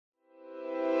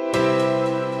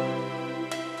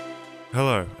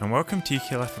Hello and welcome to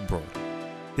UK Life Abroad.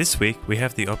 This week we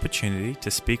have the opportunity to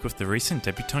speak with the recent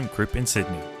debutante group in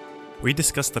Sydney. We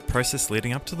discuss the process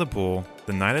leading up to the ball,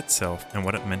 the night itself and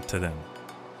what it meant to them.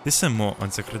 This and more on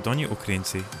Zakladonyi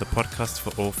Ukrainci, the podcast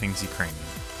for all things Ukrainian.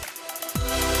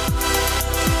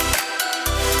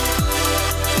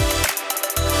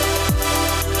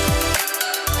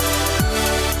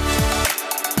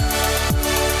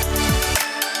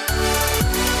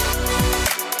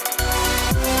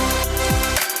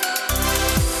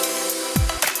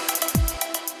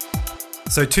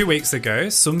 So 2 weeks ago,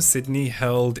 SUM Sydney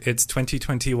held its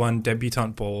 2021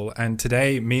 debutante ball, and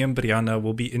today me and Brianna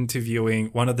will be interviewing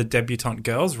one of the debutante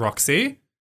girls, Roxy,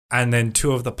 and then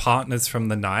two of the partners from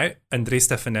the night, Andrei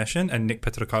Stefaneshin and Nick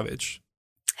Petrokovich.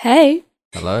 Hey.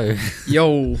 Hello.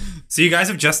 Yo. So you guys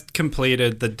have just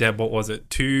completed the deb, what was it,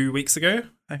 2 weeks ago,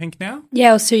 I think now?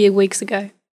 Yeah, it was 2 weeks ago.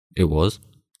 It was.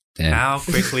 Damn. How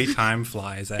quickly time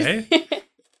flies, eh?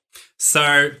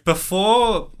 So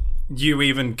before you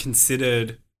even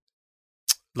considered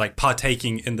like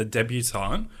partaking in the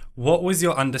debutante, what was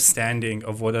your understanding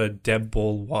of what a deb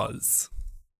ball was?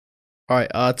 All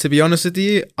right. To be honest with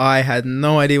you, I had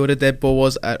no idea what a dead ball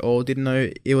was at all. Didn't know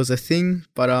it was a thing,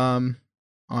 but I'm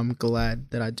glad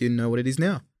that I do know what it is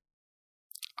now.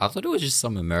 I thought it was just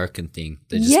some American thing.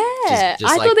 They I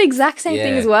like, thought the exact same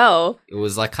thing as well. It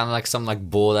was like kind of like some like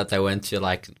ball that they went to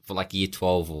like for like year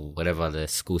 12 or whatever the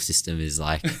school system is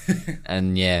like.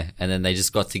 and then they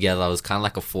just got together. It was kind of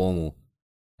like a formal.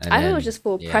 I thought it was just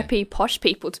for preppy, posh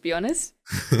people, to be honest.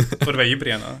 What about you,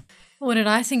 Brianna? What did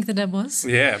I think the deb was?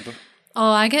 Yeah.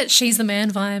 Oh, I get she's the man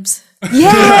vibes.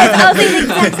 Yes, I was thinking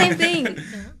the exact same thing.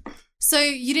 So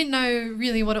you didn't know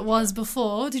really what it was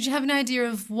before. Did you have an idea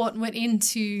of what went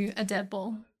into a deb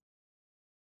ball?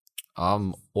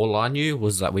 All I knew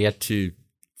was that we had to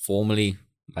formally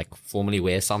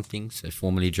wear something, so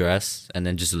formally dress, and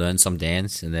then just learn some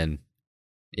dance, and then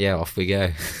off we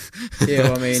go. Yeah,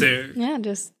 well, I mean, Yeah,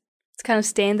 just kind of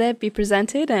stand there, be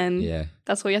presented, and Yeah.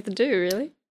 that's what you have to do,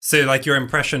 really. So like your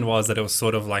impression was that it was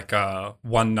sort of like a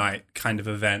one night kind of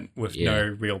event with no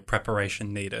real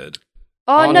preparation needed.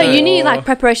 Oh, no, you need like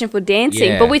preparation for dancing,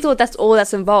 Yeah. but we thought that's all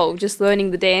that's involved, just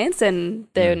learning the dance and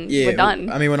then we're done.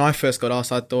 I mean, when I first got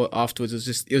asked, I thought afterwards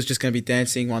it was just going to be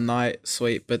dancing one night,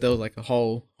 sweet, but there was like a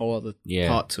whole other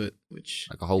part to it, which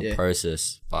Like a whole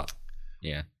process, but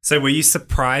yeah. So were you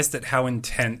surprised at how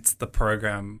intense the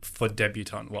program for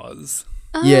debutante was?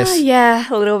 Yes. Yeah,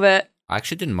 a little bit. I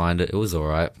actually didn't mind it. It was all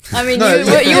right. I mean, No, you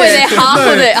were there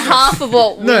half of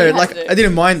what we no, had like to do. I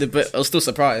didn't mind it, but I was still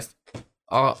surprised.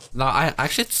 Oh, no, I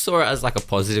actually saw it as like a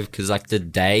positive because like the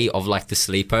day of like the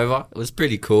sleepover, it was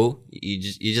pretty cool. You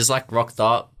just like rocked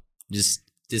up, just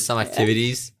did some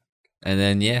activities, and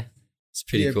then it's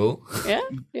pretty cool. Yeah.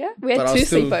 We had But I 2 was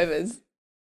still- sleepovers.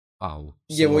 Oh,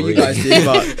 Yeah, well, you sorry.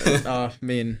 guys did, but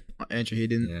me and Andrew here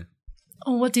didn't. Yeah.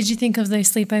 Oh, what did you think of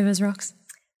those sleepovers, Rox?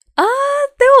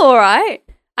 They were all right.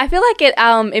 I feel like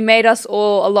it made us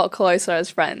all a lot closer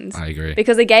as friends. I agree.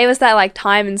 Because it gave us that like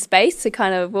time and space to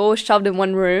kind of, we're all shoved in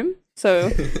one room. So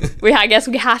I guess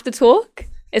we have to talk,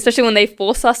 especially when they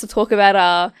force us to talk about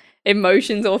our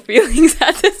emotions or feelings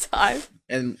at the time.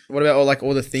 And what about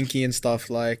all the thinking and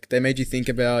stuff? Like they made you think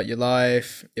about your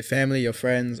life, your family, your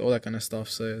friends, all that kind of stuff.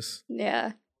 So it's...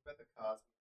 Yeah.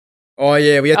 Oh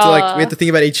yeah, we had to think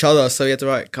about each other. So we had to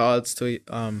write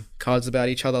cards about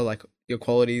each other, like your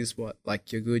qualities, what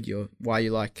like you're good, why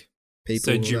you like people.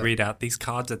 So did you all that. read out these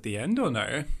cards at the end or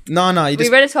no? No, you We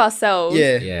just read it to ourselves.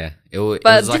 yeah. Yeah. It was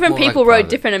But like different more, like, people wrote private.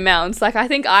 different amounts. Like I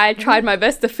think I tried my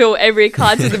best to fill every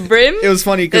card to the brim. It was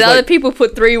funny because Then other people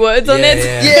put 3 words on it.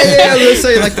 yeah, I was gonna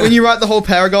say like when you write the whole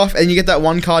paragraph and you get that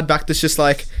one card back that's just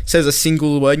like says a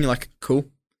single word and you're like cool.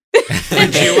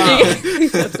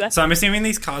 So I'm assuming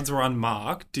these cards were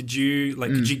unmarked. Did you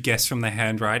could you guess from the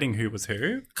handwriting who was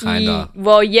who? Kinda.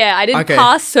 Well, yeah, I didn't Okay.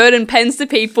 pass certain pens to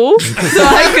people, so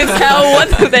I could tell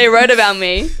what they wrote about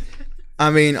me. I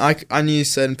mean, I knew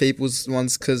certain people's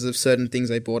ones because of certain things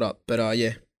they brought up, but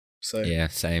yeah. So Yeah,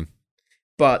 same.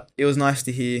 but it was nice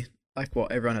to hear like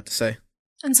what everyone had to say.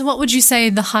 And so what would you say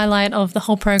the highlight of the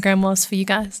whole program was for you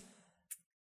guys?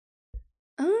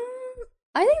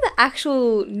 I think the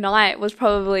actual night was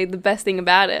probably the best thing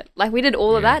about it. Like, we did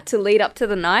all of that to lead up to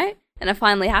the night, and it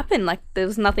finally happened. Like, there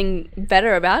was nothing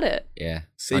better about it. Yeah,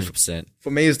 See, 100%.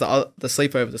 For me, it was the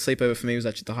sleepover. The sleepover for me was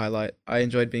actually the highlight. I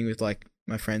enjoyed being with like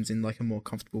my friends in like a more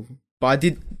comfortable. But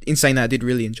in saying that, I did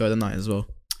really enjoy the night as well.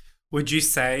 Would you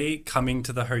say coming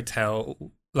to the hotel,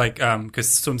 like, because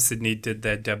SUM Sydney did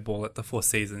their deb ball at the Four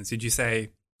Seasons, would you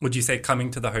say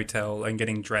coming to the hotel and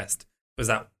getting dressed, was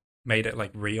that made it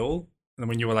like real? And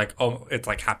when you were like, oh, it's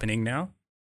like happening now?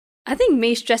 I think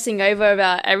me stressing over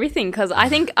about everything because I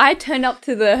think I turned up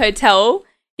to the hotel,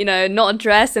 not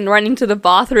dressed and running to the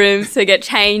bathrooms to get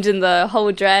changed in the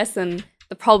whole dress and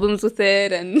the problems with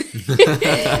it and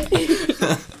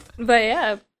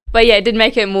but yeah, it did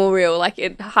make it more real. Like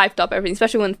it hyped up everything,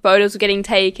 especially when photos were getting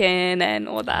taken and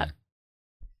all that.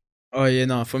 Oh yeah,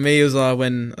 no. For me, it was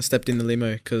when I stepped in the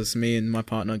limo because me and my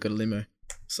partner got a limo,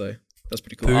 so that's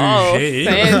pretty cool. Bougie.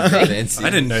 Fancy. Fancy. I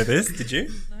didn't know this. Did you?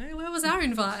 No, where was our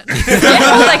invite?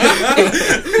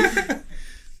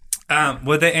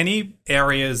 Were there any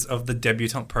areas of the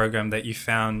debutante program that you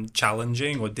found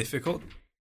challenging or difficult?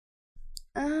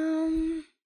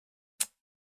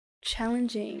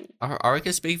 Challenging. I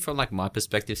reckon speaking from like my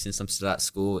perspective, since I'm still at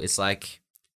school, it's like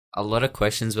a lot of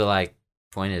questions were like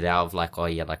pointed out of like, oh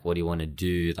yeah, like what do you want to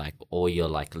do, like all your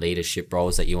like leadership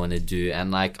roles that you want to do,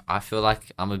 and like I feel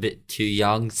like I'm a bit too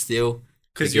young still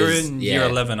Because you're in year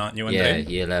 11, aren't you? Yeah,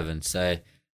 year 11. So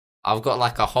I've got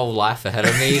like a whole life ahead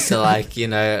of me. So like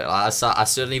I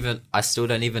still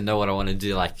don't even know what I want to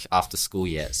do like after school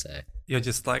yet. So you're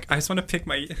just like, I just want to get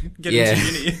into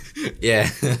uni. Yeah.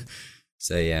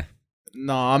 So yeah.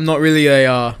 No, I'm not really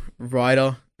a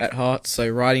writer at heart. So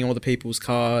writing all the people's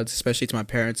cards, especially to my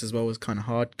parents as well, was kind of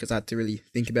hard because I had to really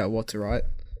think about what to write.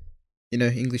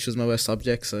 English was my worst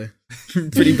subject, so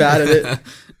pretty bad at it.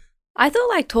 I thought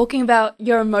like talking about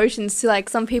your emotions to like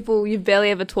some people you've barely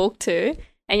ever talked to,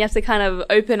 and you have to kind of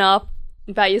open up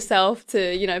about yourself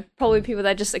to, probably people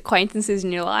that are just acquaintances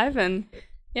in your life, and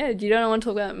yeah, you don't want to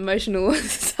talk about emotional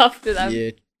stuff to them.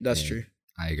 Yeah, that's true.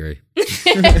 I agree.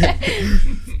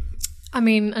 I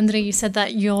mean, Andre, you said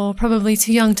that you're probably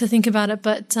too young to think about it,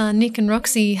 but Nick and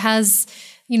Roxy, has,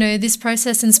 this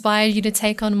process inspired you to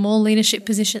take on more leadership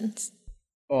positions?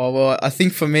 Oh, well, I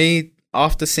think for me,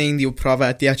 after seeing the Uprava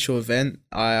at the actual event,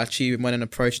 I actually went and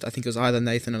approached, I think it was either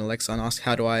Nathan and Alexa, and asked,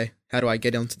 how do I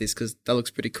get onto this? Because that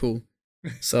looks pretty cool.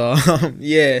 So,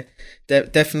 yeah,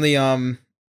 definitely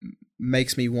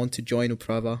makes me want to join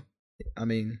Uprava. I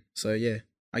mean, so yeah,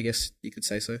 I guess you could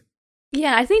say so.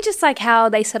 Yeah, I think just like how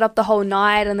they set up the whole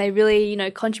night and they really,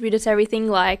 contributed to everything,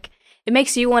 like it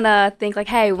makes you want to think like,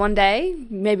 hey, one day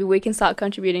maybe we can start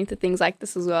contributing to things like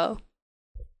this as well.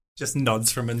 Just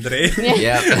nods from Andre.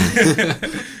 Yeah.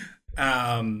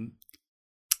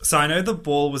 So I know the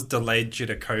ball was delayed due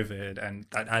to COVID, and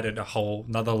that added a whole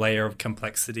another layer of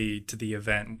complexity to the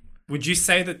event. Would you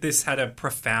say that this had a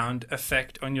profound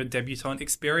effect on your debutante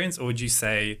experience, or would you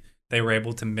say they were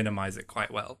able to minimize it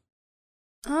quite well?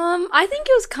 I think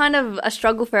it was kind of a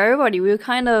struggle for everybody. We were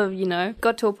kind of,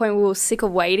 got to a point where we were sick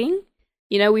of waiting.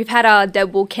 We've had our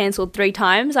deb ball cancelled 3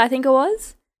 times, I think it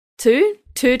was. 2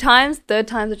 times, third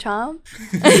time's a charm.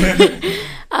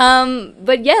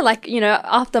 But yeah, like,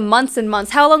 after months and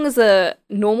months, how long is the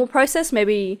normal process?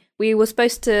 Maybe we were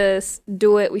supposed to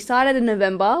do it, we started in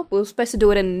November, we were supposed to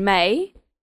do it in May.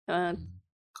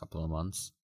 Couple of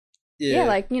months. Yeah,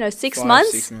 like, 6 5,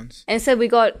 months. 6 months. And instead we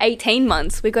got 18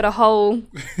 months. We got a whole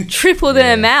triple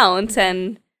the amount.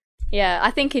 And yeah, I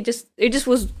think it just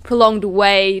was prolonged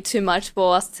way too much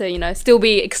for us to, still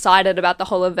be excited about the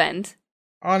whole event.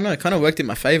 I don't know, it kind of worked in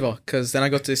my favour because then I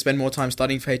got to spend more time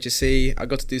studying for HSC. I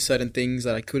got to do certain things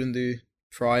that I couldn't do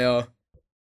prior.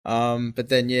 But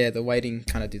then, yeah, the waiting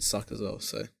kind of did suck as well.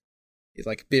 So it's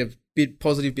like a bit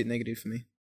positive, bit negative for me.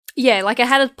 Yeah, like it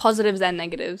had positives and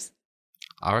negatives.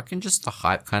 I reckon just the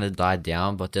hype kind of died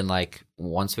down, but then like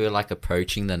once we were like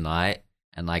approaching the night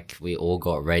and like we all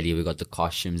got ready, we got the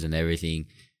costumes and everything,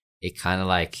 it kind of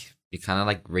like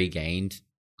regained,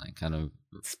 like kind of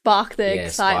sparked the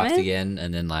excitement. Sparked again,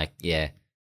 and then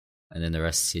and then the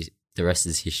rest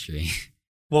is history.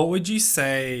 What would you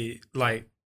say, like,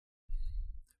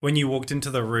 when you walked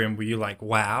into the room, were you like,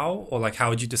 wow? Or like, how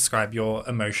would you describe your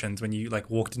emotions when you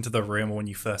like walked into the room or when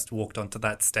you first walked onto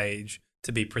that stage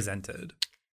to be presented?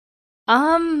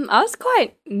 I was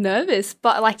quite nervous,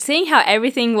 but like seeing how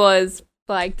everything was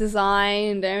like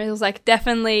designed, and it was like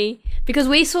definitely, because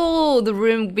we saw the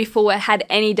room before it had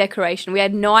any decoration. We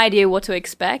had no idea what to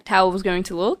expect, how it was going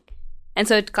to look. And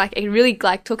so it really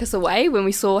like took us away when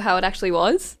we saw how it actually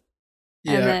was.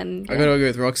 Yeah, and then, I gotta go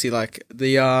with Roxy. Like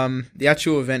the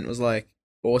actual event was like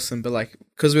awesome, but like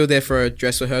because we were there for a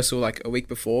dress rehearsal like a week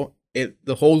before,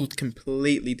 the hall looked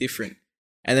completely different.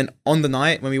 And then on the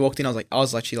night when we walked in, I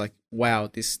was actually like, wow,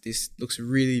 this looks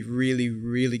really, really,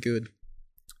 really good.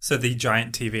 So the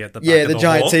giant TV at the back yeah, of the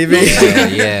giant wall?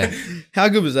 TV. Yeah. How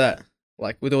good was that?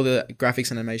 Like with all the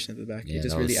graphics and animation at the back, Yeah, it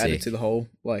just that was really added sick. to the whole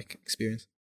like experience.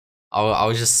 I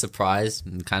was just surprised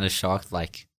and kind of shocked.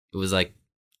 Like it was like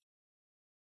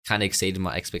kind of exceeded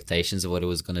my expectations of what it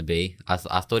was going to be. I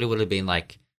thought it would have been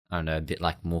like I don't know, a bit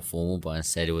like more formal, but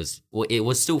instead it was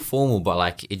still formal, but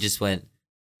like it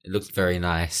looked very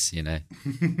nice, you know.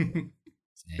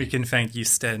 We can thank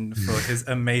Eusten for his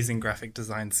amazing graphic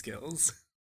design skills.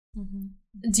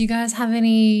 Do you guys have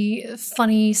any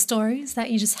funny stories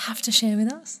that you just have to share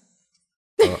with us?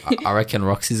 I reckon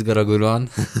Roxy's got a good one.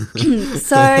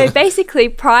 So basically,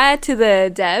 prior to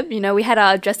the Deb, we had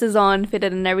our dresses on,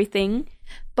 fitted and everything,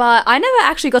 but I never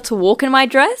actually got to walk in my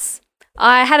dress.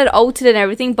 I had it altered and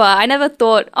everything, but I never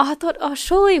thought,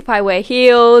 surely if I wear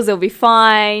heels, it'll be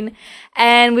fine.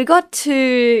 And we got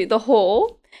to the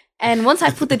hall, and once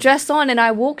I put the dress on and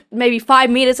I walked maybe 5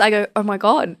 meters, I go, oh my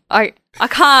God, I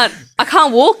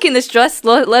can't walk in this dress,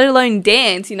 let alone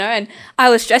dance, and I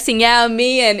was stressing out.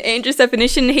 Me and Andrew's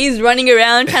definition, he's running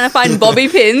around trying to find bobby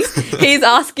pins. He's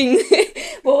asking,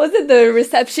 what was it, the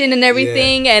reception and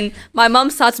everything. Yeah. And my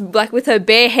mum starts like with her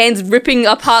bare hands ripping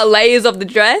apart layers of the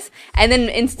dress. And then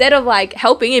instead of like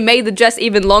helping, it made the dress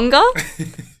even longer.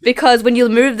 Because when you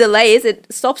move the layers,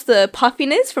 it stops the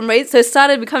puffiness from raising. So it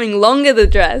started becoming longer, the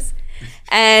dress.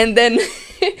 And then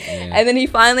and then he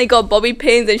finally got bobby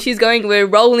pins, and we're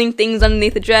rolling things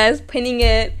underneath the dress, pinning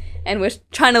it, and we're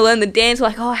trying to learn the dance. We're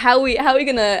like, how are we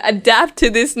going to adapt to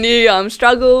this new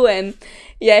struggle? And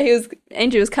yeah,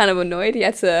 Andrew was kind of annoyed. He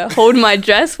had to hold my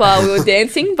dress while we were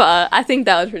dancing, but I think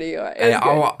that was pretty alright.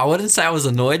 I wouldn't say I was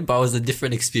annoyed, but it was a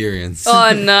different experience.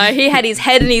 Oh no, he had his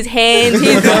head in his hands.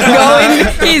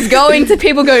 He's going to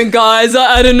people going, guys,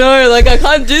 I don't know, like I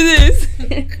can't do this.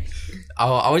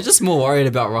 I was just more worried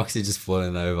about Roxy just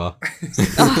falling over.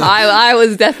 I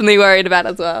was definitely worried about it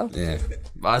as well. Yeah,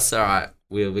 but it's alright.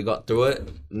 We got through it.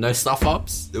 No stuff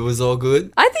ups. It was all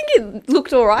good. I think it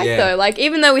looked alright though. Like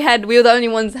even though we were the only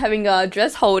ones having our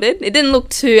dress holded, it didn't look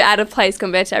too out of place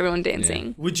compared to everyone dancing.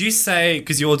 Yeah. Would you say,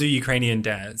 because you all do Ukrainian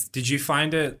dance, did you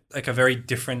find it like a very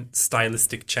different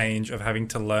stylistic change of having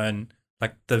to learn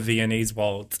like the Viennese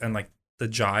waltz and like the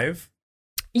jive?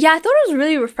 Yeah, I thought it was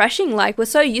really refreshing. Like we're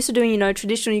so used to doing,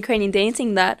 traditional Ukrainian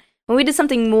dancing that when we did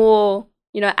something more,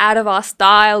 out of our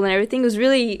style and everything, it was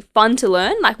really fun to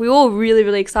learn. Like we were all really,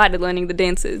 really excited learning the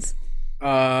dances.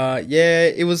 Yeah,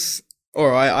 it was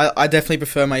alright. I definitely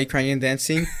prefer my Ukrainian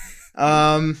dancing.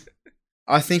 I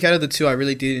think out of the two, I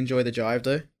really did enjoy the jive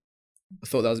though. I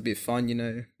thought that was a bit fun,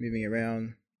 moving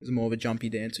around. It was more of a jumpy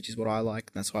dance, which is what I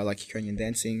like. That's why I like Ukrainian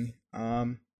dancing.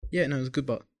 Yeah, no, it was good,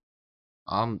 but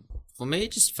for me,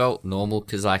 it just felt normal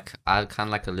because, like, I had kind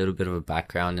of, like, a little bit of a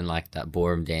background in, like, that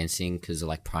ballroom dancing because of,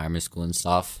 like, primary school and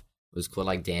stuff. It was called,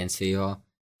 like, Dance Fever.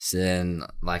 So then,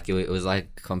 like, it was,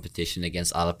 like, competition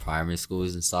against other primary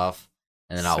schools and stuff.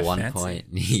 And then at one point,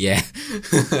 yeah.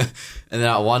 And then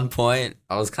at one point,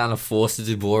 I was kind of forced to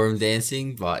do ballroom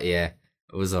dancing, but, yeah,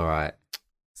 it was all right.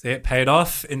 See, it paid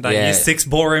off in that year 6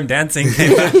 ballroom dancing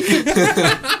came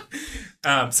back.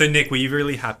 So Nick, were you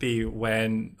really happy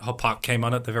when Hot Park came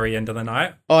on at the very end of the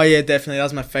night? Oh yeah, definitely. That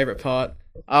was my favourite part.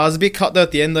 I was a bit cut though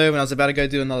at the end though when I was about to go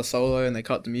do another solo and they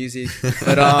cut the music.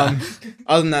 But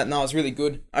other than that, no, it was really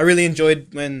good. I really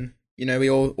enjoyed when, we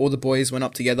all the boys went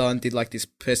up together and did like this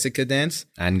Persica dance.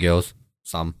 And girls,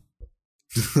 some.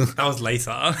 That was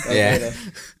later. Yeah.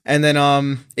 And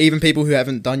then even people who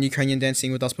haven't done Ukrainian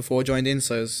dancing with us before joined in,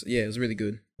 so it was really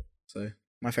good. So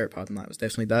my favourite part of the night was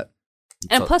definitely that.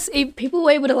 And plus, people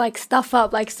were able to like stuff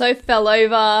up. Like Soph fell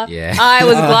over. Yeah, I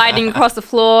was gliding across the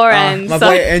floor, and my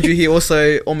boy Andrew he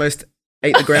also almost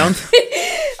ate the ground.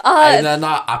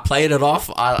 No, I played it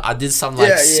off. I did some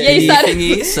like spinny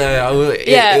thingy, so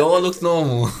it all looked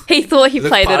normal. He thought he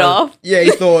played it off. Yeah,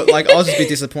 he thought like I was just a bit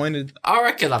disappointed. I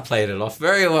reckon I played it off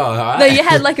very well. Right? No, you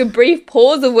had like a brief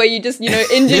pause of where you just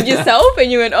injured yourself,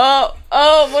 and you went, oh,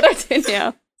 what do I do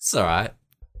now? It's all right.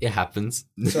 It happens.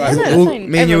 It's all right.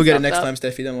 Me and you will get it next time,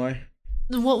 Steffi. Don't worry.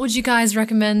 What would you guys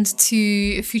recommend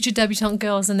to future debutante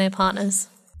girls and their partners?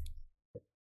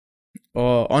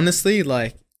 Honestly,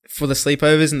 like for the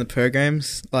sleepovers and the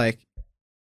programs, like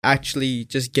actually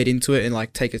just get into it and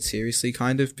like take it seriously,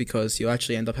 kind of, because you'll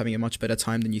actually end up having a much better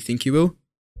time than you think you will,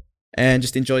 and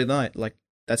just enjoy the night. Like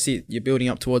that's it. You're building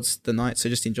up towards the night, so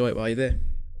just enjoy it while you're there.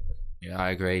 Yeah, I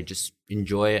agree. Just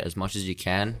enjoy it as much as you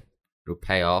can. It'll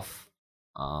pay off.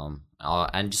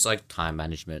 And just like time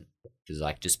management, because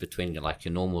like just between like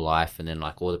your normal life and then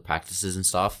like all the practices and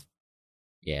stuff,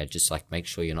 just like make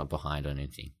sure you're not behind on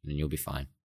anything and then you'll be fine.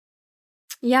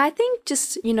 Yeah, I think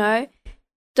just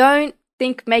don't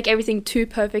make everything too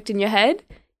perfect in your head.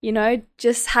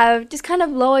 Just kind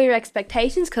of lower your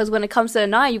expectations, because when it comes to the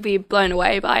night you'll be blown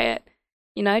away by it.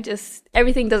 Just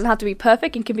everything doesn't have to be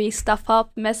perfect. It can be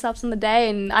mess ups on the day,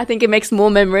 and I think it makes more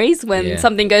memories when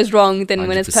something goes wrong than 100%.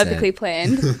 When it's perfectly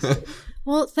planned.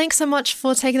 Well, thanks so much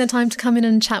for taking the time to come in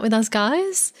and chat with us,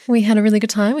 guys. We had a really good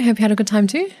time. We hope you had a good time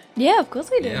too. Yeah, of course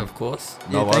we did. Yeah, of course.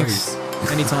 Yeah, No worries.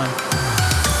 thanks. Anytime.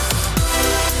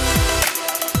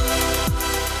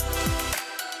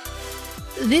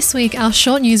 This week, our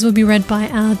short news will be read by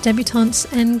our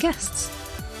debutantes and guests.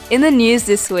 In the news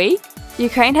this week,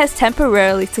 Ukraine has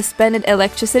temporarily suspended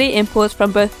electricity imports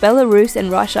from both Belarus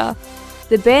and Russia.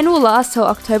 The ban will last till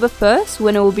October 1st,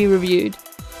 when it will be reviewed.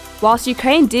 Whilst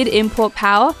Ukraine did import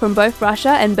power from both Russia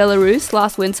and Belarus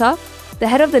last winter, the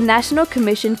head of the National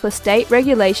Commission for State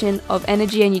Regulation of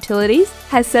Energy and Utilities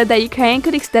has said that Ukraine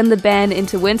could extend the ban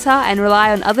into winter and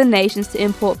rely on other nations to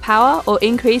import power or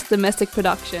increase domestic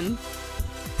production.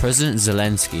 President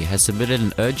Zelensky has submitted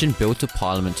an urgent bill to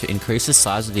parliament to increase the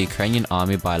size of the Ukrainian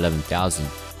army by 11,000.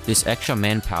 This extra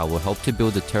manpower will help to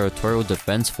build the territorial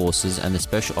defense forces and the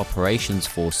special operations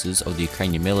forces of the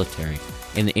Ukrainian military,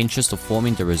 in the interest of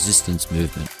forming the resistance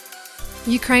movement.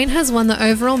 Ukraine has won the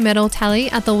overall medal tally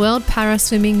at the World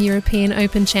Para-Swimming European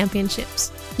Open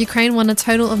Championships. Ukraine won a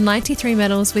total of 93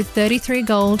 medals with 33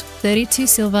 gold, 32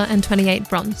 silver and 28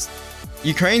 bronze.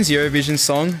 Ukraine's Eurovision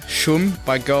song, Shum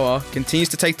by Goa, continues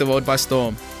to take the world by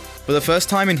storm. For the first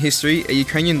time in history, a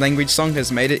Ukrainian language song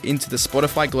has made it into the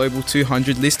Spotify Global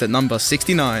 200 list at number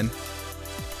 69.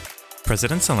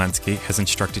 President Zelensky has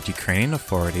instructed Ukrainian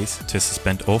authorities to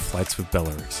suspend all flights with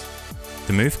Belarus.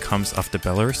 The move comes after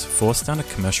Belarus forced down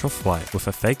a commercial flight with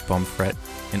a fake bomb threat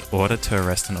in order to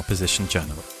arrest an opposition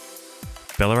journalist.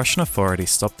 Belarusian authorities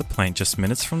stopped the plane just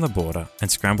minutes from the border and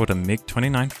scrambled a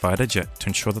MiG-29 fighter jet to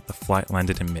ensure that the flight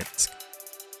landed in Minsk.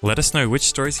 Let us know which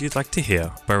stories you'd like to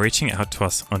hear by reaching out to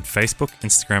us on Facebook,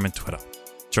 Instagram and Twitter.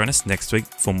 Join us next week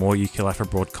for more UK Life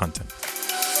Abroad content.